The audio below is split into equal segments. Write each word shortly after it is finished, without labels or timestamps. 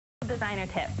designer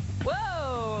tips.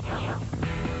 Whoa!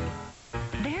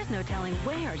 There's no telling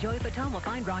where Joey Fatone will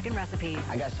find rockin' recipes.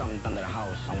 I got something under the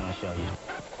house I want to show you.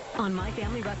 On My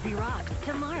Family Recipe Rocks,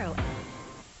 tomorrow.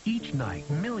 Each night,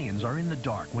 millions are in the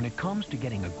dark when it comes to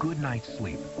getting a good night's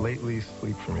sleep. Lately,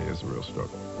 sleep for me is a real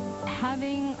struggle.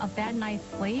 Having a bad night's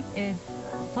sleep is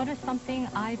sort of something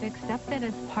I've accepted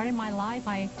as part of my life.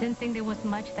 I didn't think there was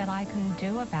much that I can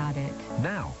do about it.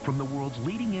 Now, from the world's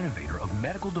leading innovator of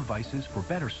medical devices for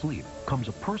better sleep, comes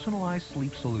a personalized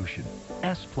sleep solution,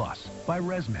 S Plus by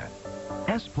ResMed.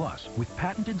 S Plus, with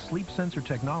patented sleep sensor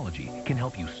technology, can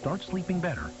help you start sleeping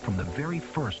better from the very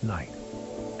first night.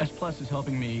 S Plus is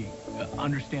helping me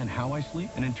understand how I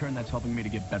sleep, and in turn that's helping me to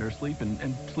get better sleep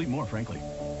and sleep more, frankly.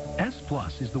 S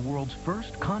Plus is the world's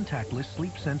first contactless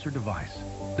sleep sensor device.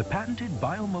 The patented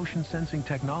biomotion sensing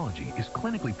technology is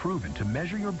clinically proven to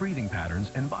measure your breathing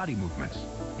patterns and body movements,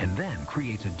 and then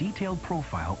creates a detailed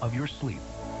profile of your sleep.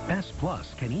 S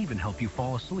Plus can even help you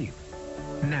fall asleep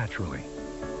naturally.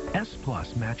 S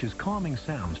Plus matches calming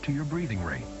sounds to your breathing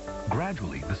rate.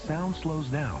 Gradually, the sound slows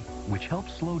down, which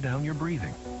helps slow down your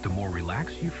breathing. The more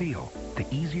relaxed you feel, the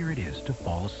easier it is to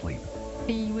fall asleep.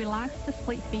 The Relax to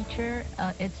Sleep feature,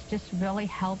 it's just really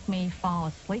helped me fall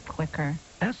asleep quicker.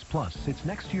 S Plus sits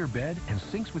next to your bed and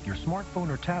syncs with your smartphone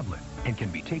or tablet and can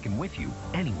be taken with you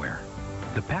anywhere.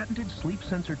 The patented sleep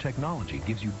sensor technology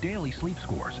gives you daily sleep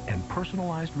scores and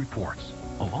personalized reports,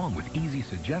 along with easy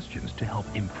suggestions to help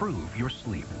improve your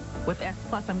sleep. With S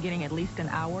Plus, I'm getting at least an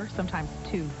hour, sometimes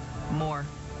 2 more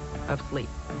of sleep.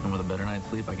 And with a better night's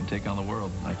sleep, I can take on the world.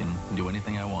 I can do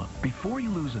anything I want. Before you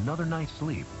lose another night's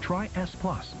sleep, try S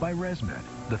Plus by ResMed.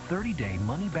 The 30-day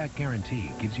money-back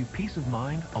guarantee gives you peace of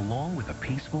mind along with a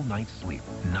peaceful night's sleep,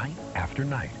 night after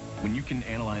night. When you can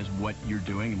analyze what you're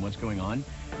doing and what's going on,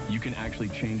 you can actually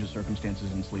change the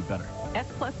circumstances and sleep better. S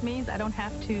Plus means I don't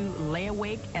have to lay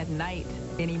awake at night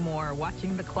anymore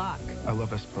watching the clock. I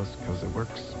love S Plus because it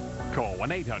works. Call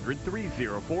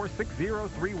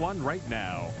 1-800-304-6031 right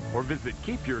now or visit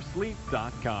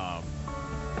keepyoursleep.com.